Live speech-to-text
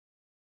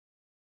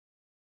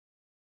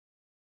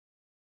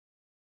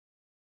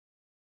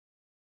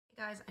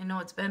Guys, I know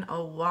it's been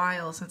a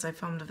while since I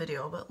filmed a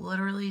video, but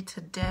literally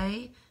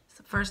today is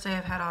the first day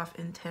I've had off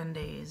in 10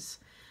 days.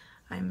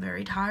 I'm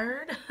very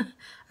tired.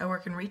 I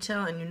work in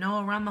retail and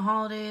around the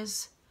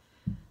holidays,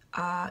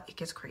 it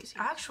gets crazy.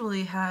 I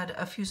actually had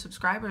a few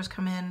subscribers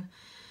come in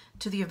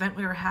to the event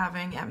we were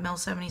having at Mill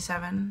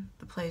 77,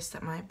 the place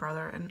that my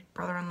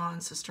brother-in-law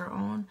and sister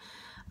own.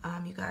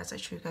 You guys, I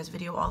show you guys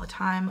video all the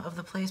time of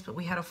the place, but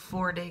we had a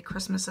 4-day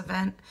Christmas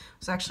event. It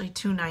was actually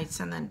 2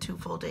 nights and then 2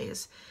 full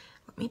days.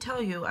 Let me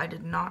tell you, I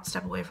did not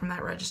step away from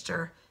that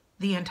register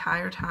the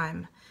entire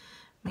time.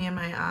 Me and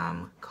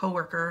my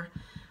coworker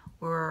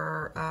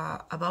were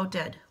about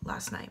dead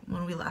last night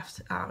when we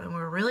left, and we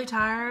were really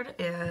tired,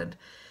 and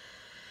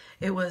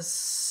it was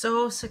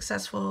so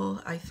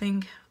successful. I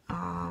think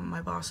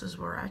my bosses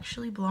were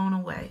actually blown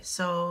away.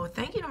 So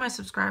thank you to my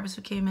subscribers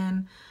who came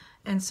in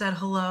and said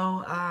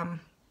hello. I'm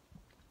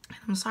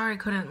sorry I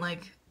couldn't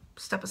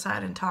step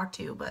aside and talk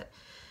to you, but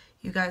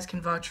you guys can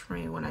vouch for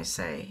me when I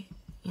say,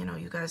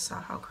 you guys saw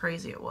how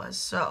crazy it was.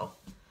 So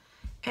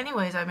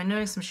anyways, I've been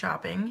doing some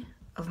shopping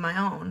of my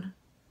own.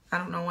 I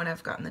don't know when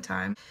I've gotten the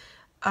time.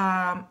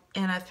 And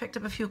I've picked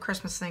up a few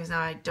Christmas things. Now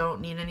I don't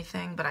need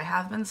anything, but I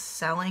have been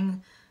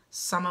selling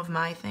some of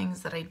my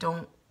things that I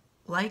don't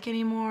like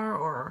anymore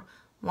or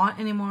want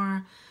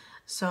anymore.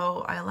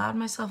 So I allowed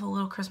myself a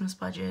little Christmas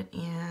budget,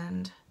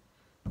 and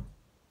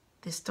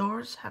the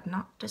stores have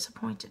not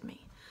disappointed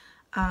me.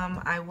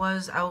 I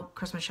was out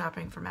Christmas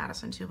shopping for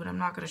Madison too, but I'm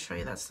not going to show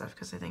you that stuff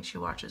because I think she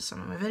watches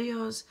some of my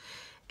videos,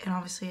 and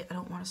obviously I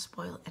don't want to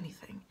spoil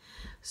anything.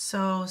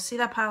 So see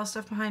that pile of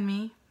stuff behind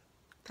me?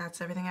 That's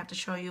everything I have to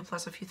show you,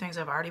 plus a few things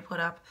I've already put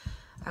up.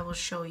 I will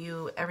show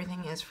you.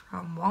 Everything is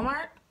from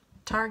Walmart,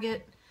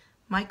 Target,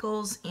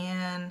 Michael's,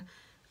 and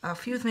a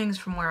few things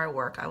from where I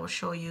work. I will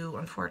show you.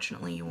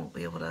 Unfortunately, you won't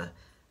be able to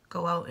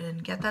go out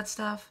and get that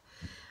stuff.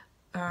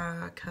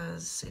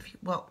 Because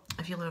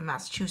if you live in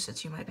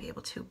Massachusetts, you might be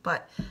able to,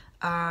 but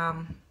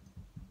yeah,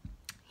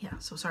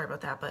 so sorry about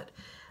that, but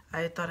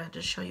I thought I'd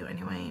just show you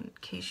anyway in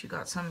case you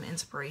got some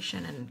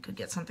inspiration and could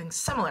get something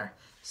similar.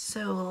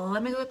 So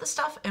let me go get the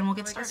stuff and we'll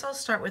get started. I guess I'll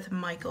start with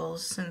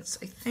Michael's, since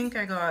I think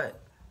I got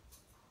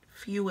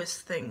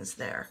fewest things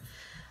there.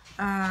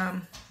 I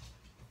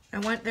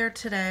went there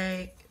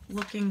today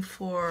looking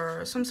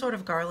for some sort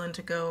of garland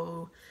to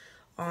go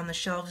on the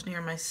shelves near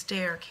my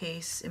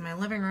staircase in my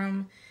living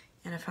room,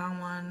 and I found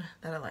one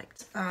that I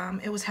liked.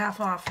 It was half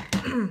off,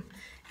 and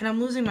I'm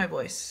losing my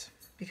voice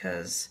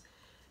because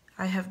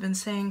I have been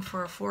saying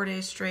for 4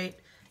 days straight,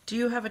 do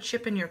you have a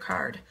chip in your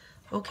card?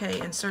 Okay,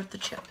 insert the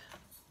chip.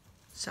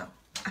 So,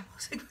 I'm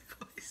losing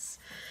my voice.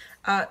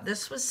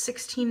 This was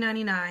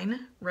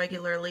 $16.99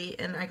 regularly,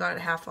 and I got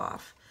it half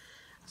off.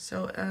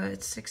 So,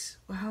 it's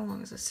how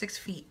long is it? 6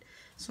 feet.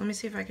 So let me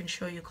see if I can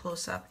show you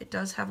close up. It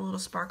does have a little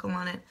sparkle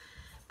on it,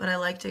 but I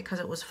liked it because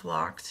it was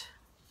flocked.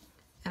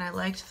 And I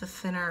liked the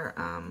thinner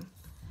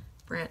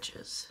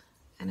branches,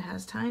 and it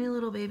has tiny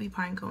little baby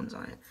pine cones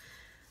on it.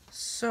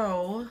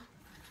 So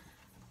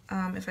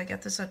if I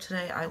get this up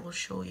today, I will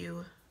show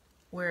you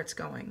where it's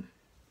going.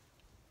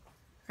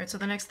 Alright, so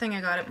the next thing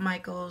I got at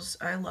Michael's,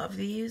 I love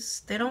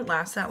these. They don't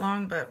last that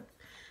long, but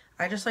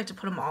I just like to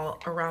put them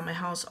all around my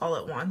house all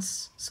at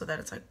once so that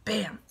it's like,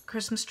 bam,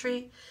 Christmas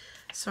tree.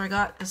 So I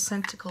got the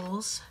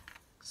Scenticles,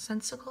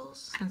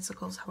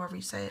 however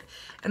you say it.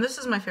 And this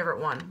is my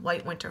favorite one,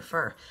 White Winter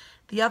Fir.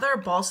 The other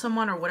balsam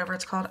one, or whatever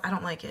it's called, I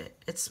don't like it.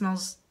 It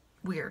smells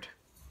weird.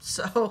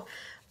 So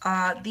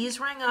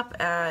these rang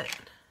up at,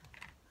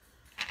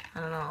 I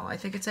don't know, I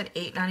think it's at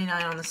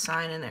 $8.99 on the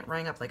sign, and it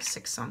rang up like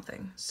 6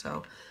 something.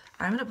 So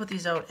I'm gonna put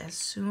these out as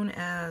soon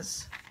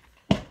as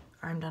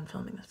I'm done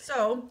filming this.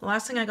 So the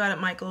last thing I got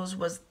at Michael's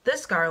was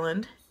this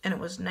garland, and it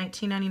was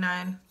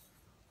 $19.99,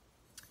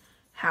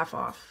 half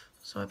off.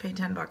 So I paid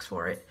 10 bucks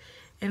for it.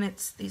 And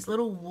it's these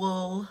little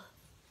wool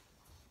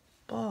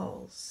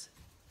balls.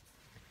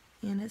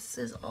 And this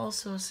is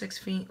also 6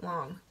 feet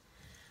long.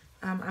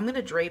 I'm going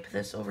to drape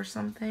this over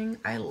something.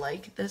 I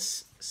like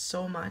this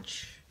so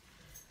much.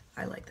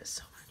 I like this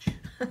so much.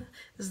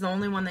 This is the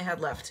only one they had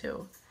left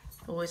too.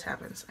 Always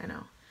happens, I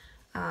know.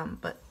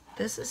 But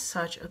this is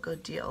such a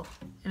good deal.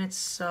 And it's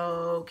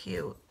so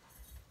cute.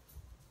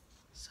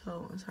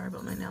 So, I'm sorry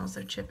about my nails.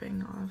 They're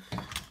chipping off.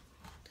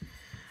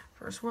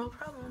 First world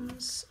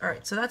problems.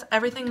 Alright, so that's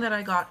everything that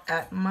I got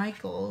at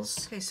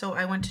Michael's. Okay, so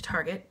I went to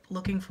Target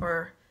looking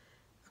for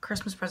a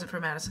Christmas present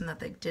for Madison that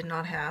they did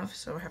not have,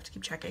 so I have to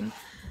keep checking.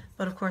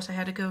 But of course I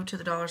had to go to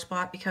the dollar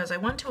spot because I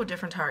went to a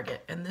different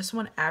Target, and this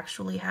one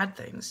actually had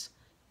things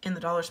in the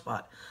dollar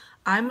spot.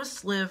 I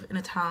must live in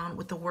a town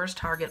with the worst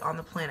Target on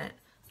the planet.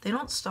 They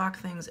don't stock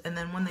things, and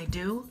then when they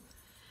do,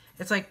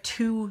 it's like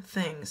 2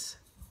 things.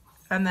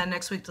 And then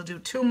next week they'll do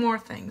 2 more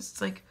things.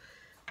 It's like,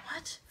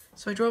 what?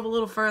 So I drove a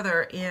little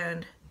further,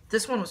 and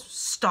this one was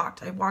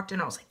stocked. I walked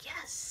in, I was like,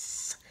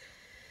 yes!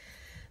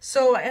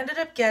 So I ended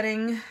up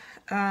getting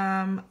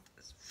 5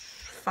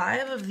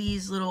 of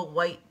these little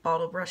white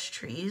bottle brush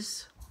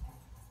trees.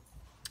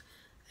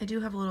 I do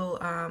have a little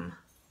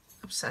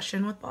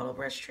obsession with bottle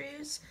brush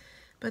trees,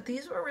 but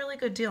these were a really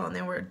good deal, and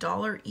they were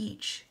 $1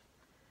 each.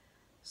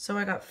 So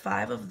I got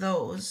 5 of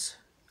those,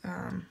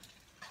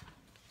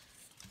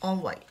 all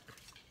white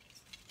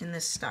in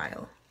this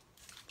style,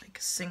 like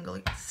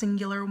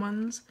singular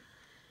ones.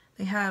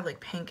 They have like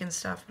pink and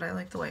stuff, but I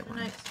like the white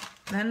ones.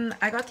 Then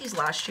I got these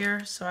last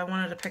year, so I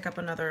wanted to pick up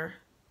another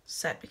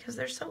set because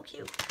they're so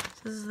cute.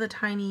 So this is the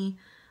tiny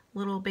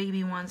little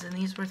baby ones, and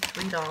these were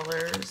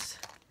 $3.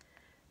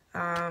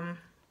 How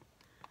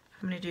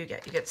many do you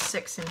get? You get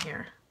 6 in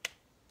here.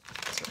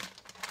 So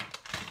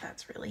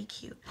that's really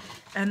cute.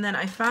 And then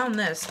I found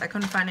this. I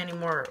couldn't find any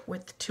more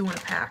with 2 in a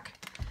pack,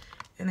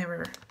 and they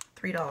were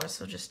 $3,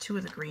 so just 2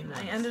 of the green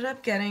ones. I ended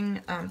up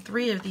getting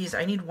 3 of these.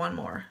 I need 1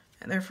 more,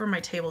 and they're for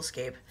my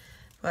tablescape,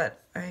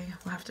 but I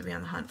will have to be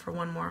on the hunt for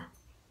 1 more.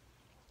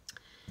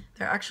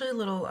 They're actually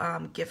little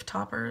gift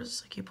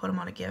toppers, like you put them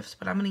on a gift,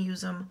 but I'm going to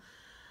use them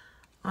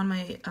on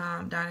my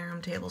dining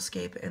room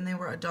tablescape, and they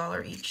were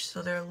 $1 each.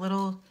 So they're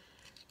little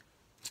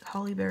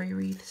holly berry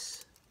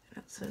wreaths,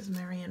 and it says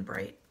Merry and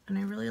Bright, and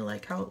I really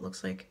like how it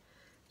looks like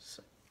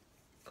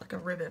a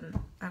ribbon.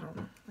 I don't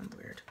know, I'm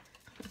weird.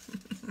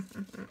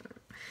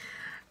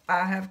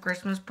 I have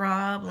Christmas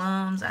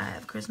problems. I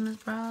have Christmas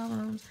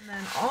problems. And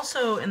then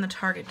also in the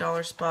Target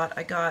dollar spot,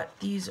 I got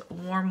these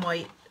warm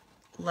white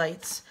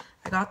lights.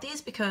 I got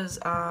these because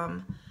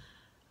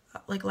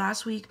like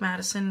last week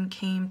Madison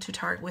came to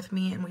Target with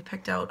me and we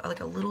picked out like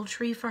a little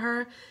tree for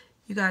her.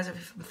 You guys, if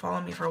you've been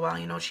following me for a while,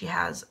 you know she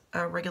has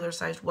a regular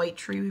sized white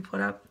tree we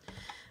put up.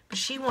 But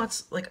she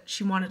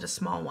wanted a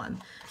small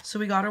one. So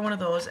we got her one of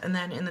those, and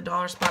then in the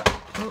dollar spot,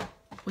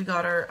 we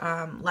got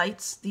her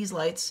lights, these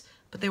lights,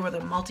 but they were the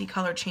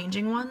multicolor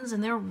changing ones,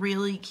 and they're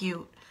really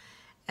cute.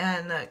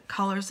 And the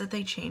colors that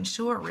they change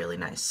to are really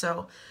nice.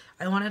 So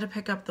I wanted to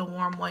pick up the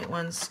warm white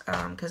ones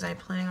because I'm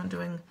planning on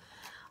doing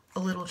a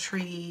little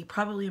tree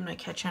probably in my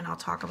kitchen. I'll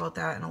talk about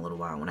that in a little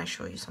while when I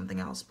show you something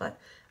else. But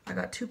I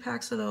got 2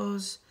 packs of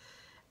those,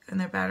 and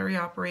they're battery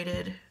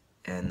operated,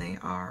 and they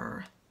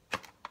are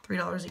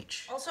 $3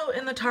 each. Also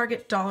in the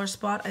Target dollar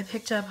spot, I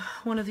picked up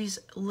one of these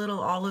little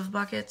olive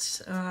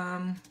buckets.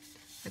 I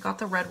got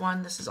the red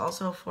one. This is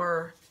also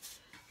for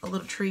a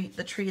little tree,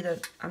 the tree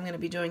that I'm going to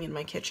be doing in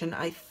my kitchen,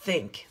 I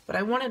think. But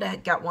I wanted to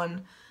get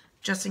one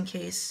just in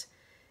case.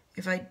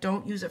 If I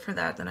don't use it for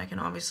that, then I can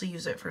obviously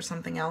use it for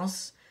something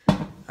else.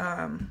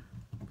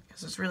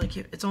 Because it's really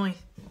cute. It's only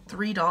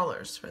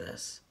 $3 for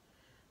this.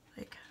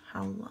 Like,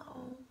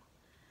 hello.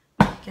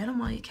 Get them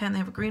while you can. They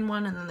have a green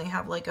one, and then they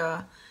have like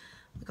a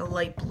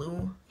light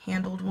blue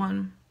handled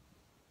one.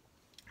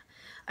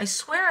 I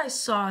swear I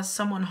saw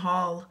someone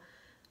haul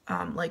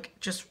like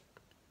just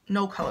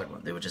no colored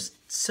one. They were just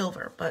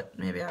silver, but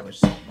maybe I was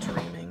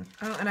dreaming.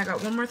 Oh, and I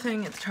got one more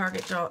thing at the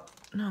Target.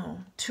 No,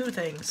 2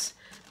 things.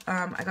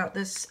 I got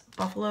this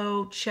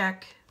buffalo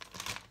check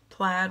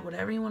plaid,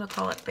 whatever you want to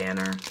call it,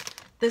 banner.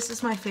 This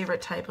is my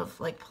favorite type of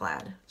like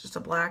plaid, just a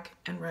black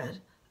and red.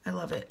 I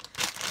love it.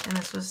 And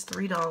this was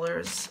 $3.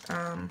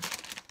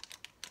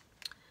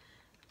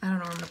 I don't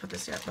know where I'm gonna put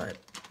this yet, but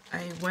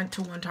I went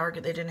to one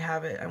Target, they didn't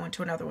have it. I went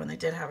to another one, they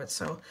did have it,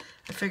 so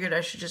I figured I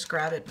should just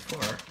grab it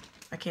before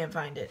I can't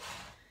find it.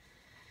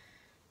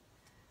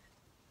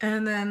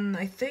 And then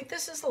I think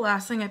this is the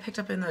last thing I picked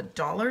up in the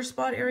dollar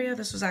spot area.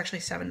 This was actually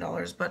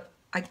 $7, but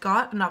I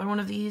got another one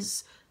of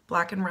these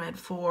black and red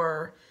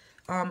for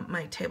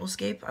my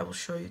tablescape. I will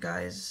show you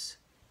guys.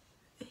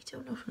 I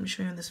don't know if I'm gonna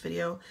show you in this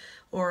video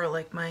or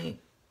like my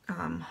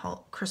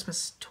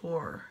Christmas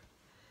tour.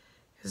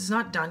 It's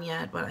not done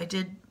yet, but I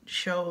did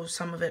show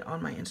some of it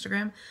on my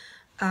Instagram.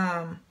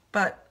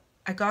 But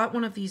I got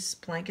one of these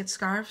blanket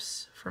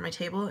scarves for my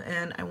table,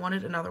 and I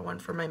wanted another one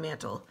for my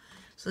mantle.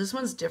 So this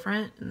one's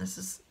different, and this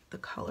is the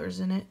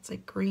colors in it. It's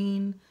like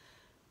green,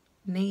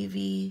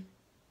 navy,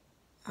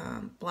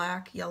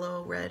 black,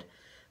 yellow, red.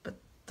 But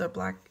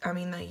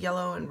the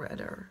yellow and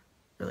red are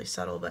really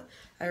subtle, but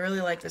I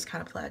really like this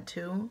kind of plaid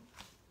too.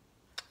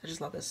 I just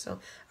love this. So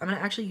I'm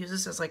gonna actually use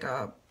this as like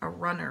a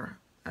runner,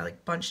 a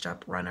like bunched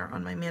up runner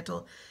on my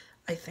mantle.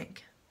 I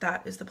think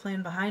that is the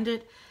plan behind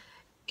it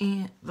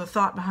and the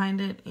thought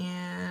behind it.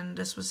 And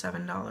this was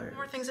 $7.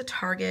 More things at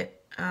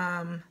Target.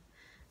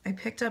 I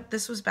picked up,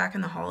 this was back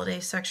in the holiday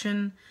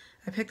section.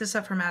 I picked this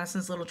up for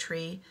Madison's little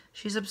tree.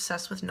 She's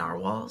obsessed with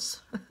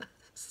narwhals.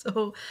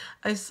 So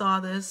I saw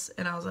this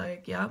and I was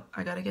like, yep,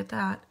 I gotta get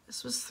that.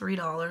 This was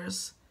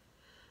 $3.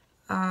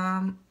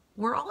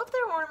 Were all of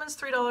their ornaments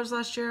 $3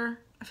 last year?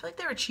 I feel like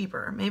they were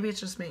cheaper. Maybe it's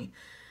just me.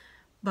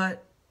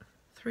 But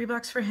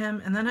 $3 for him.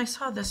 And then I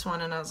saw this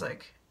one and I was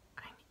like,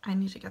 I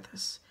need to get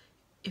this.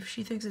 If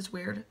she thinks it's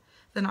weird,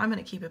 then I'm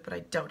gonna keep it, but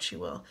I doubt she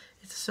will.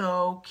 It's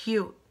so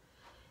cute.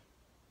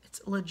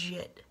 It's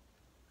legit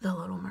The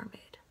Little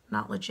Mermaid.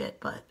 Not legit,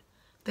 but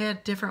they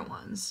had different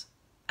ones.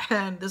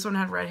 And this one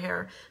had red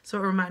hair, so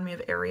it reminded me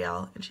of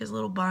Ariel. And she has a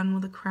little bun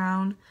with a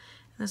crown.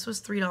 And this was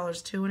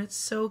 $3 too, and it's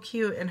so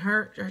cute. And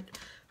her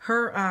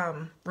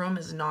room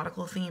is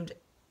nautical themed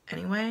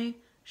anyway.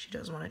 She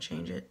does want to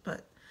change it,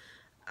 but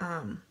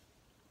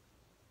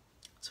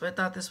so I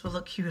thought this would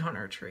look cute on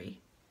her tree.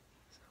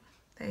 So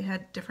they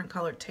had different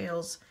colored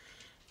tails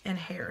and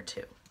hair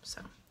too.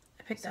 So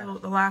I picked up. So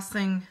the last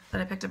thing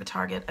that I picked up at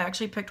Target, I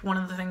actually picked one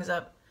of the things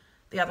up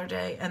the other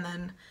day, and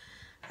then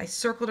I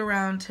circled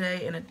around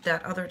today in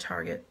that other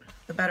Target,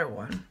 the better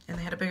one, and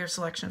they had a bigger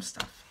selection of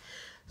stuff.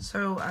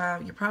 So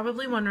you're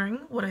probably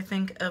wondering what I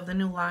think of the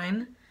new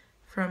line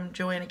from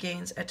Joanna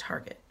Gaines at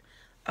Target.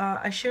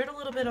 I shared a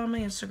little bit on my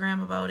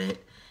Instagram about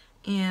it,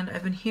 and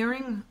I've been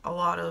hearing a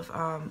lot of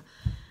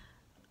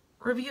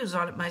reviews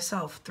on it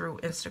myself through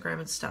Instagram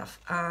and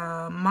stuff.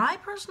 My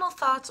personal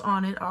thoughts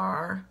on it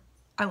are,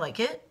 I like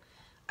it.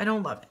 I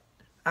don't love it.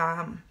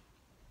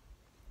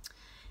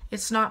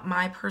 It's not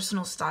my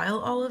personal style,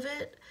 all of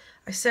it.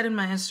 I said in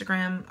my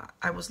Instagram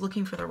I was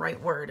looking for the right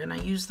word, and I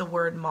used the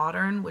word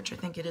modern, which I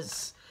think it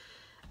is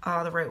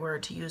the right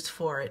word to use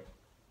for it.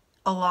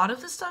 A lot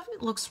of the stuff,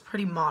 it looks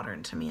pretty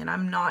modern to me, and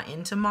I'm not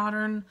into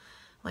modern,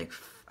 like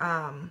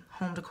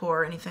home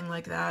decor or anything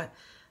like that.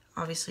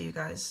 Obviously, you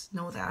guys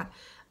know that.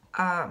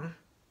 I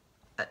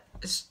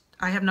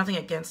have nothing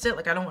against it.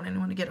 Like, I don't want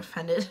anyone to get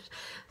offended.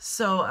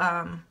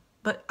 So,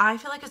 but I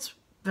feel like it's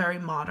very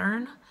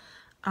modern.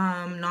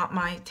 Not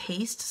my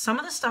taste. Some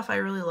of the stuff I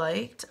really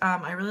liked.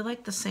 I really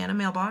liked the Santa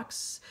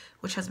mailbox,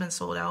 which has been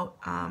sold out.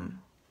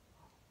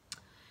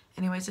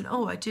 Anyways, and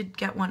oh, I did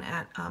get one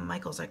at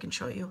Michael's. I can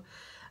show you.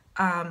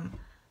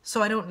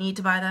 So I don't need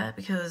to buy that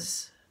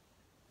because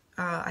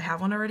I have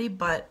one already,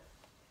 but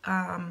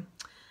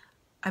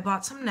I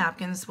bought some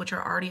napkins, which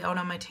are already out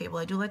on my table.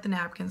 I do like the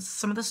napkins.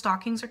 Some of the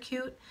stockings are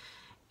cute,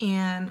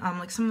 and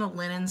like some of the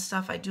linen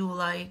stuff I do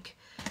like.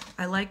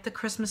 I like the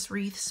Christmas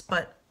wreaths,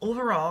 but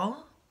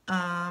overall,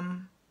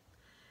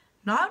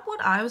 not what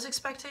I was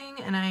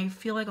expecting, and I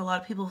feel like a lot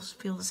of people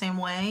feel the same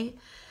way.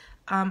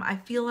 I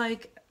feel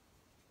like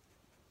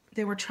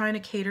they were trying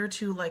to cater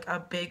to like a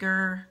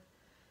bigger,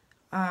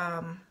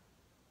 I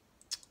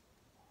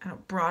don't know,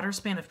 broader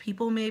span of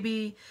people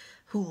maybe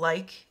who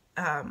like,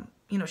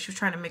 you know, she was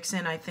trying to mix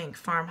in, I think,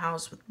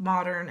 farmhouse with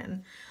modern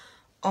and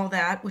all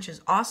that, which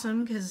is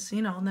awesome because,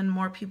 you know, then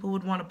more people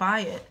would want to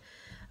buy it.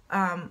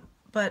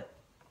 But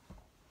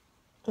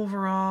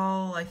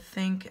overall, I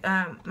think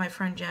my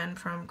friend Jen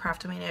from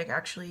Craftomaniac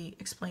actually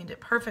explained it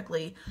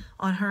perfectly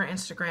on her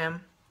Instagram.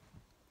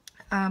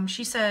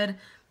 She said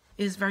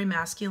is very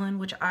masculine,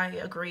 which I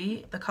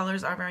agree. The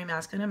colors are very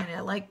masculine. I mean,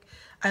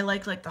 I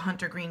like the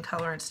hunter green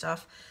color and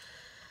stuff.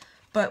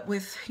 But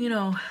with, you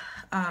know,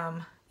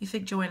 you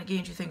think Joanna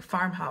Gaines, you think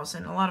farmhouse,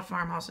 and a lot of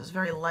farmhouse is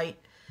very light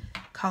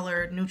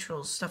colored,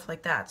 neutrals, stuff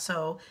like that.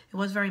 So it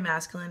was very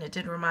masculine. It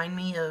did remind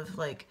me of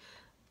like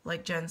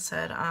Jen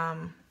said,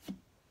 I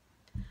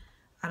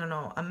don't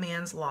know, a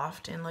man's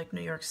loft in like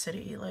New York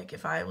City. Like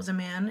if I was a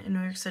man in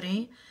New York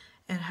City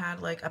and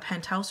had like a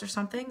penthouse or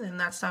something, then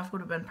that stuff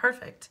would have been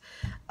perfect.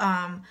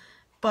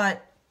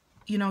 But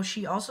you know,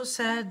 she also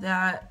said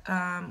that,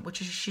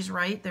 which is, she's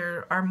right,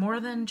 there are more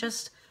than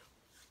just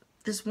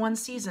this one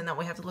season that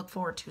we have to look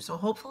forward to. So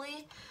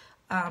hopefully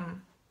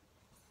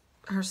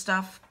her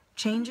stuff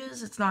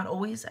changes. It's not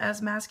always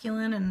as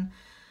masculine,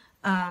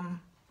 and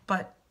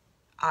but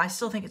I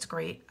still think it's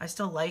great. I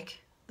still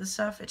like the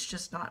stuff. It's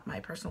just not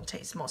my personal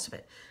taste, most of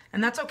it.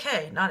 And that's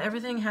okay. Not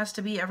everything has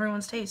to be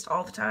everyone's taste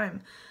all the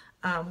time.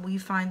 We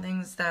find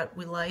things that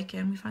we like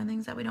and we find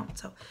things that we don't.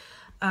 So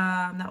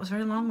that was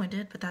very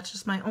long-winded, but that's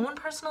just my own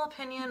personal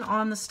opinion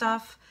on the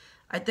stuff.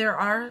 There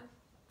are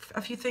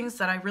a few things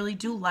that I really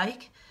do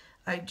like.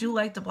 I do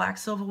like the black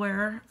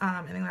silverware.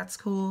 I think that's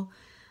cool.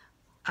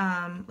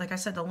 Like I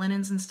said, the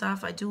linens and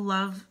stuff, I do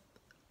love.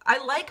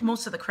 I like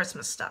most of the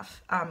Christmas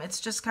stuff. It's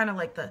just kind of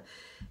like the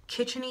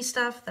kitchen-y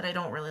stuff that I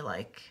don't really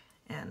like,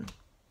 and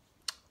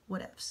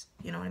whatevs,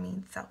 you know what I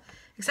mean? So,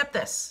 except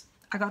this.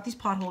 I got these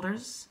pot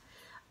holders,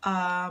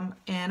 and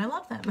I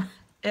love them.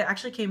 It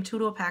actually came 2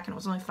 to a pack, and it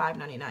was only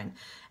 $5.99.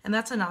 And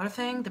that's another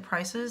thing. The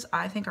prices,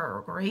 I think,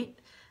 are great.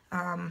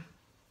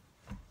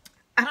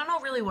 I don't know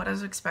really what I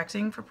was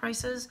expecting for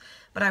prices,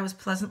 but I was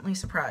pleasantly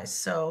surprised.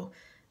 So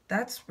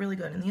that's really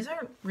good. And these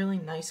are really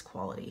nice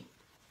quality.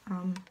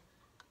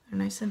 They're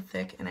nice and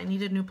thick, and I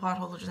needed new pot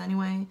holders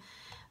anyway.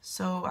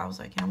 So I was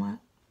like, you know what?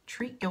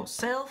 Treat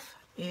yourself.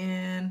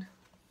 And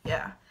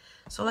yeah.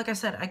 So like I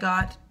said, I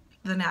got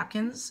the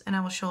napkins, and I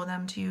will show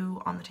them to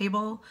you on the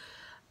table.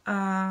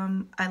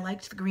 I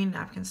liked the green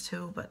napkins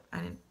too, but I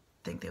didn't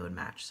think they would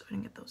match, so I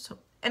didn't get those. So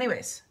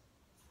anyways,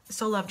 I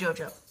still love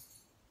JoJo.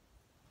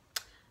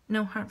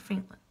 No hard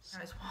feelings.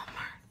 Guys,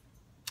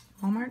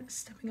 Walmart is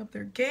stepping up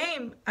their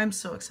game. I'm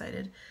so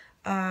excited.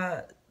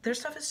 Their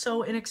stuff is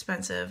so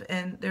inexpensive,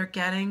 and they're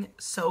getting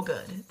so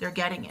good. They're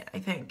getting it, I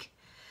think.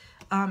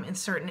 In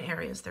certain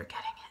areas, they're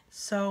getting it.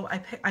 So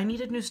I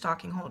needed new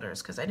stocking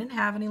holders because I didn't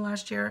have any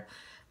last year.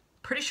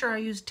 Pretty sure I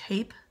used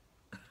tape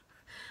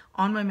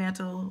on my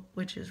mantle,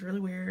 which is really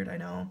weird, I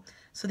know.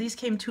 So these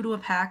came 2 to a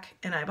pack,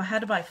 and I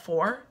had to buy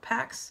 4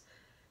 packs.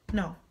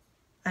 No,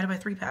 I had to buy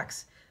 3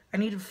 packs. I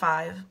needed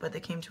 5, but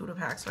they came 2 to a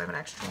pack, so I have an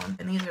extra one.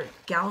 And these are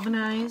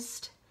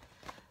galvanized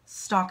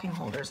stocking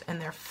holders, and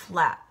they're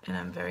flat. And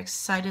I'm very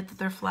excited that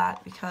they're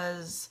flat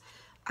because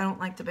I don't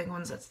like the big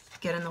ones that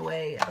get in the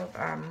way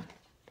of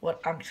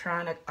what I'm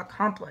trying to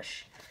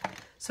accomplish.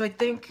 So I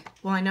think,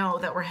 well, I know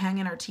that we're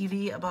hanging our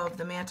TV above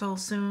the mantle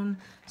soon,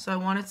 so I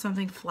wanted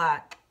something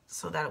flat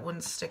so that it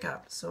wouldn't stick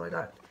up. So I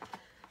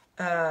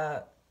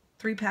got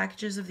 3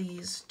 packages of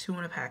these, 2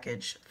 in a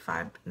package,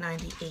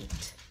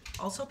 $5.98.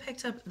 Also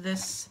picked up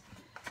this,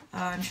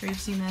 I'm sure you've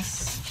seen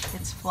this,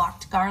 it's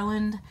flocked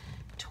garland,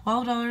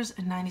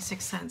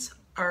 $12.96.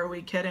 Are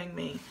we kidding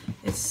me?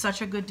 It's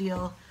such a good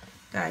deal,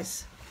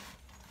 guys.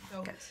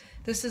 So,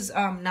 this is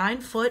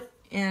 9 foot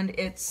and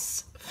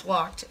it's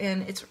flocked,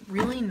 and it's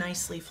really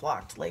nicely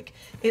flocked. Like,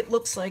 it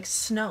looks like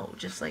snow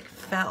just like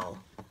fell.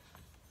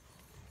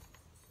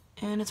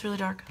 And it's really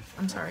dark.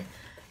 I'm sorry.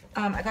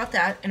 I got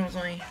that and it was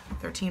only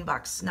 13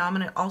 bucks. Now I'm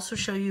gonna also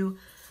show you,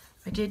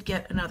 I did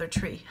get another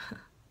tree.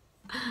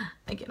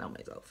 I can't help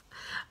myself.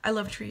 I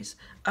love trees.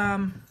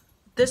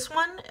 This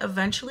one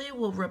eventually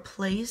will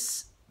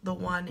replace the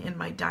one in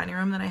my dining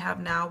room that I have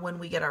now when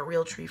we get our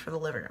real tree for the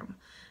living room.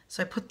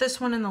 So I put this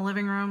one in the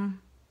living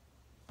room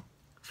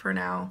for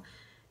now,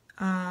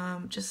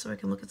 just so I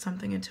can look at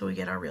something until we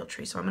get our real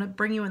tree. So I'm going to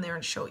bring you in there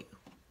and show you.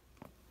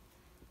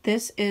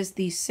 This is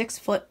the 6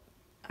 foot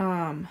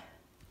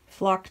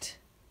flocked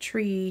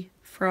tree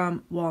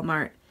from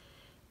Walmart.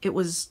 It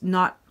was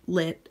not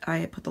lit.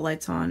 I put the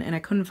lights on and I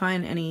couldn't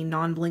find any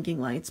non-blinking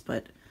lights,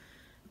 but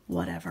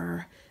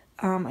whatever.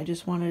 I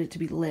just wanted it to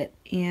be lit,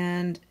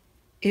 and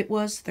it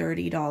was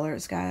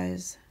 $30,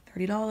 guys.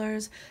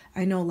 $30.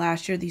 I know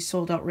last year these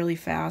sold out really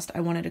fast. I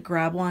wanted to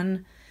grab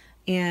one,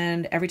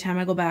 and every time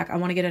I go back, I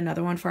want to get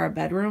another one for our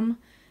bedroom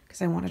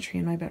because I want a tree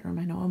in my bedroom.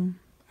 I know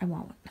I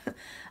want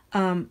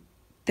one.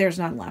 There's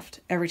none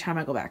left every time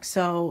I go back.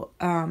 So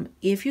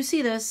if you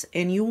see this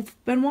and you've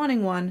been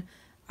wanting one,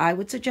 I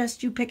would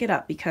suggest you pick it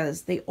up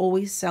because they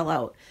always sell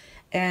out.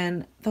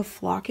 And the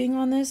flocking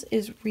on this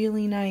is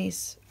really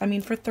nice. I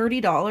mean, for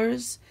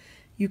 $30,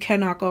 you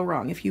cannot go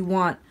wrong. If you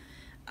want,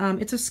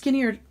 it's a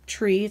skinnier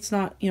tree. It's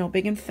not, you know,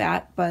 big and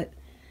fat, but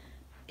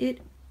it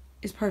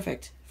is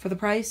perfect. For the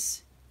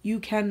price,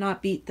 you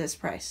cannot beat this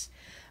price.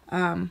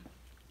 And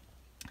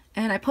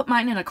I put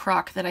mine in a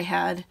crock that I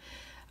had.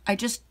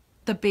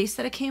 The base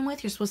that it came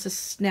with, you're supposed to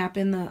snap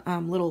in the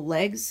little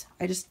legs.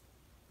 I just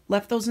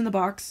left those in the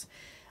box.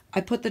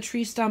 I put the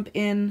tree stump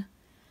in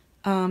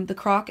the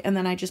crock, and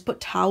then I just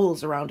put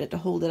towels around it to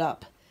hold it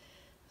up.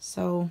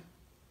 So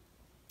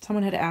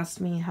someone had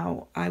asked me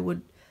how I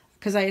would,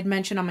 because I had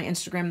mentioned on my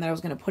Instagram that I was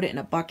going to put it in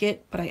a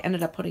bucket, but I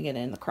ended up putting it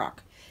in the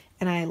crock,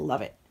 and I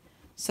love it.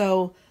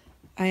 So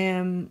I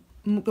am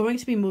going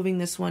to be moving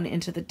this one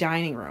into the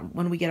dining room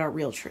when we get our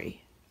real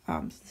tree.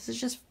 This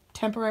is just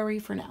temporary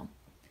for now,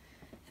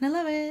 and I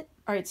love it.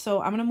 All right,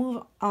 so I'm going to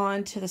move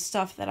on to the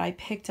stuff that I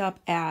picked up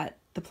at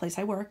the place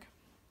I work,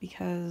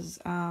 because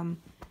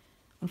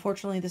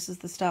unfortunately, this is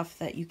the stuff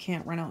that you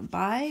can't run out and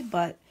buy,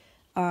 but,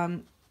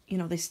 you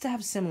know, they still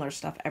have similar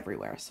stuff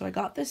everywhere. So I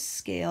got this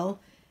scale.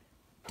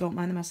 Don't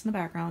mind the mess in the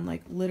background.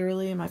 Like,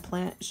 literally, my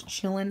plant is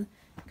chilling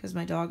because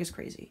my dog is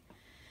crazy.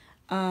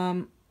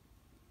 I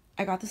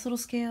got this little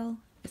scale.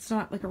 It's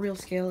not like a real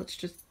scale. It's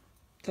just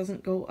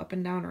doesn't go up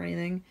and down or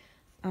anything.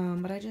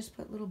 But I just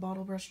put little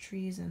bottle brush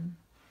trees, and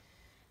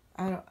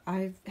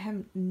I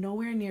am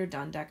nowhere near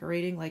done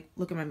decorating. Like,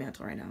 look at my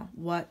mantle right now.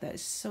 What? That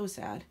is so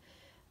sad.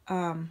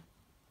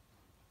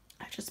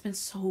 I've just been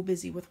so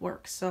busy with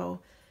work, so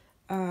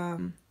I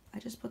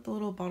just put the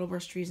little bottle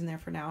brush trees in there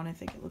for now, and I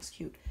think it looks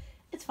cute.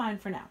 It's fine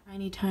for now.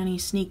 Tiny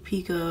sneak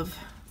peek of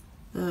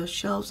the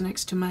shelves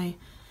next to my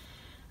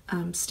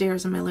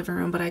stairs in my living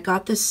room, but I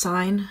got this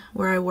sign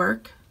where I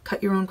work,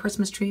 cut your own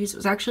Christmas trees. It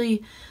was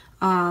actually,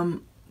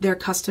 they're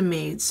custom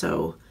made,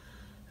 so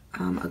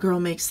a girl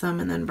makes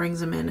them and then brings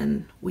them in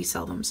and we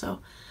sell them.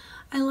 So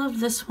I love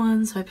this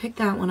one, so I picked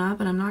that one up,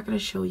 and I'm not going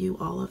to show you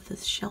all of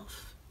this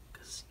shelf.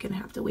 Gonna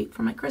have to wait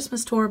for my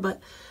Christmas tour, but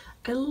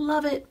I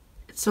love it.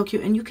 It's so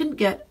cute, and you can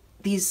get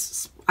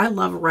these. I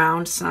love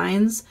round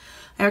signs.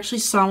 I actually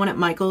saw one at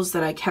Michael's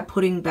that I kept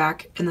putting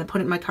back and then put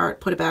it in my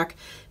cart, put it back,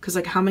 because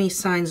like, how many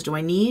signs do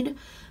I need?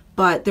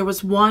 But there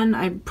was one,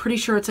 I'm pretty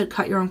sure it said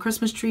cut your own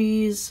Christmas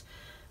trees.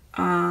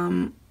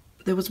 There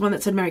was one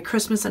that said Merry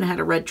Christmas and it had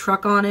a red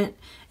truck on it,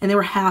 and they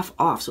were half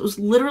off, so it was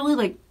literally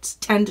like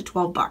 10 to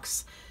 12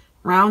 bucks.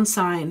 Round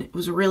sign. It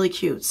was really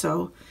cute.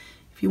 So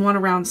if you want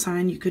a round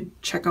sign, you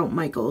could check out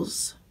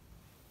Michael's.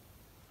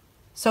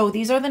 So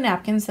these are the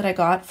napkins that I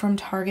got from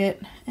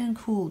Target, and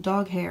cool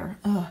dog hair.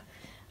 Ugh.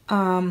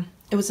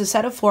 It was a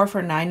set of 4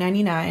 for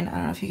 $9.99. I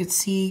don't know if you could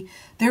see.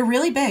 They're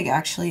really big,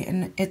 actually,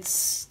 and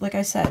it's, like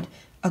I said,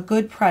 a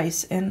good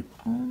price. And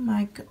oh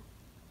my god,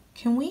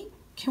 can we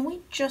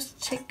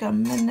just take a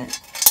minute?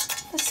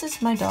 This is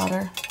my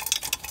daughter.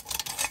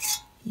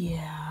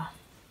 Yeah.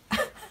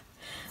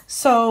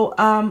 So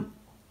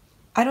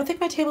I don't think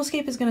my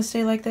tablescape is going to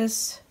stay like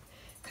this,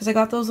 because I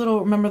got those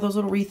little, remember those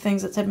little wreath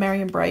things that said Merry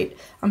and Bright?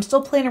 I'm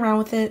still playing around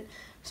with it,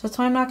 so that's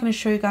why I'm not going to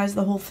show you guys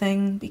the whole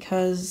thing,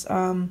 because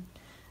I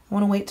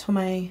want to wait till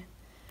my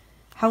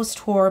house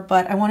tour.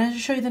 But I wanted to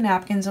show you the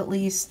napkins at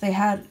least. They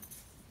had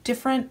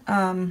different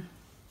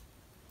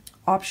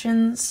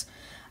options.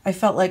 I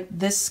felt like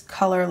this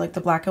color, like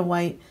the black and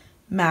white,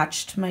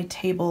 matched my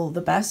table the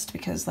best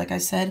because, like I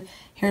said,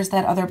 here's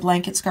that other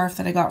blanket scarf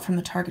that I got from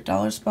the Target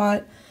dollar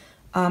spot.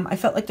 I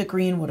felt like the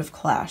green would have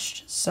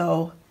clashed,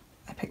 so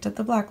I picked up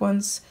the black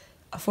ones,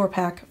 a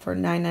 4-pack for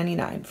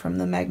 $9.99 from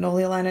the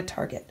Magnolia line at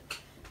Target.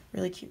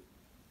 Really cute.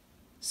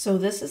 So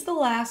this is the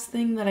last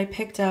thing that I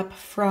picked up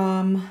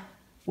from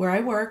where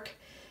I work.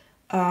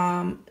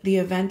 The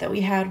event that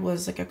we had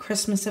was like a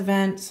Christmas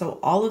event, so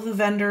all of the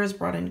vendors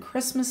brought in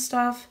Christmas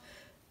stuff.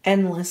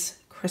 Endless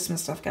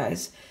Christmas stuff,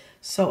 guys.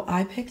 So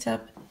I picked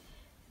up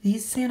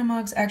these Santa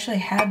mugs. Actually, I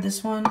had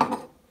this one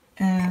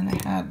and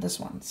I had this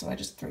one, so I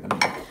just threw them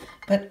in.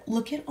 But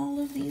look at all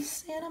of these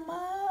Santa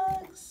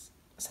mugs.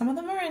 Some of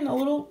them are in a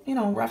little, you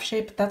know, rough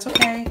shape, but that's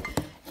okay.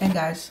 And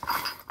guys,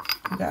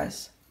 you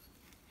guys,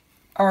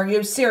 are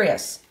you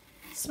serious?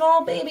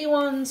 Small baby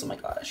ones. Oh my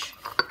gosh.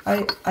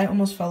 I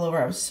almost fell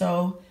over. I was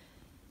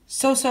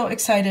so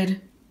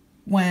excited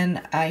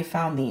when I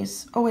found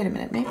these. Oh, wait a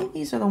minute. Maybe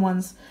these are the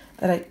ones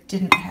that I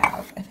didn't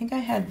have. I think I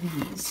had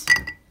these.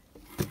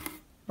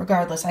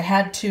 Regardless, I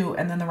had 2,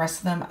 and then the rest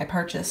of them I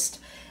purchased.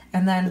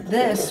 And then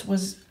this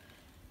was,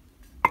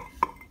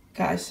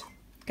 guys,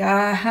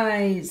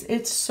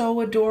 it's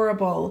so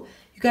adorable.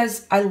 You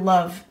guys, I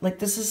love, like,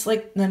 this is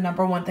like the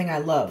 #1 thing I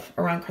love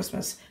around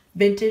Christmas.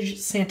 Vintage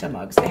Santa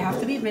mugs. They have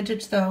to be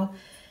vintage though,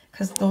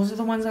 because those are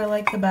the ones I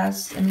like the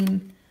best. I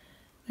mean,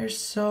 they're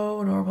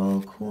so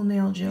adorable. Cool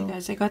nail Jill. Hey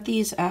guys, I got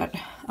these at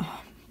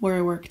where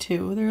I work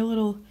too. They're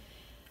little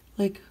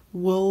like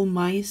wool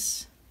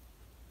mice.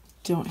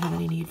 Don't have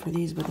any need for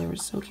these, but they were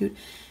so cute.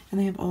 And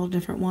they have all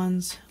different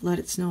ones. Let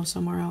it snow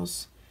somewhere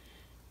else.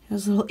 He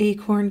has a little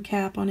acorn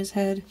cap on his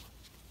head.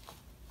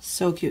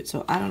 So cute.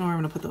 So I don't know where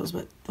I'm going to put those,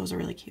 but those are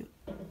really cute.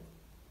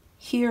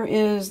 Here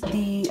is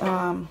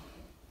the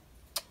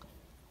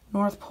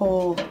North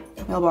Pole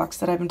mailbox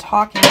that I've been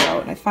talking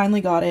about, and I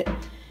finally got it.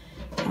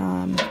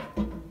 I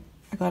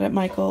got it at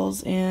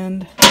Michael's,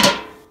 and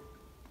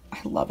I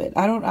love it.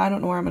 I don't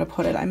know where I'm going to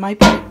put it. I might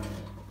put it,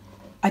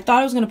 I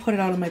thought I was going to put it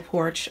out on my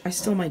porch. I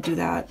still might do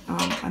that.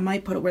 I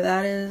might put it where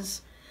that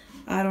is.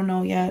 I don't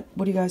know yet.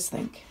 What do you guys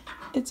think?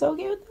 It's so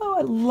cute though.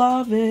 I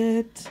love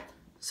it.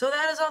 So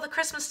that is all the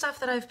Christmas stuff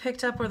that I've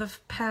picked up over the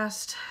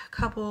past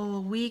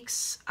couple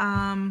weeks.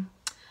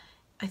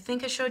 I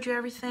think I showed you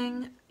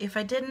everything. If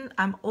I didn't,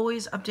 I'm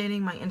always updating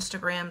my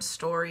Instagram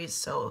stories.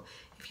 So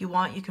if you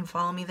want, you can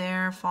follow me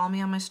there. Follow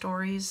me on my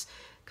stories.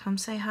 Come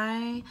say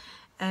hi.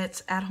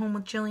 It's At Home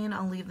with Jillian.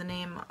 I'll leave the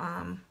name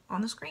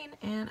on the screen.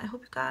 And I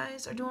hope you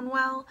guys are doing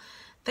well.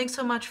 Thanks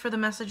so much for the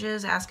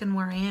messages, asking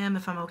where I am,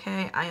 if I'm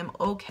okay. I am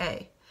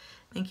okay.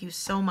 Thank you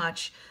so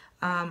much.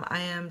 I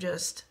am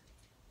just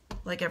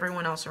like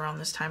everyone else around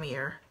this time of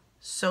year.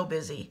 So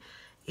busy.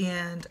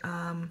 And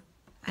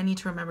I need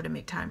to remember to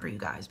make time for you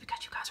guys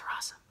because you guys are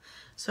awesome.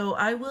 So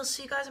I will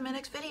see you guys in my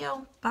next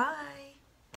video. Bye.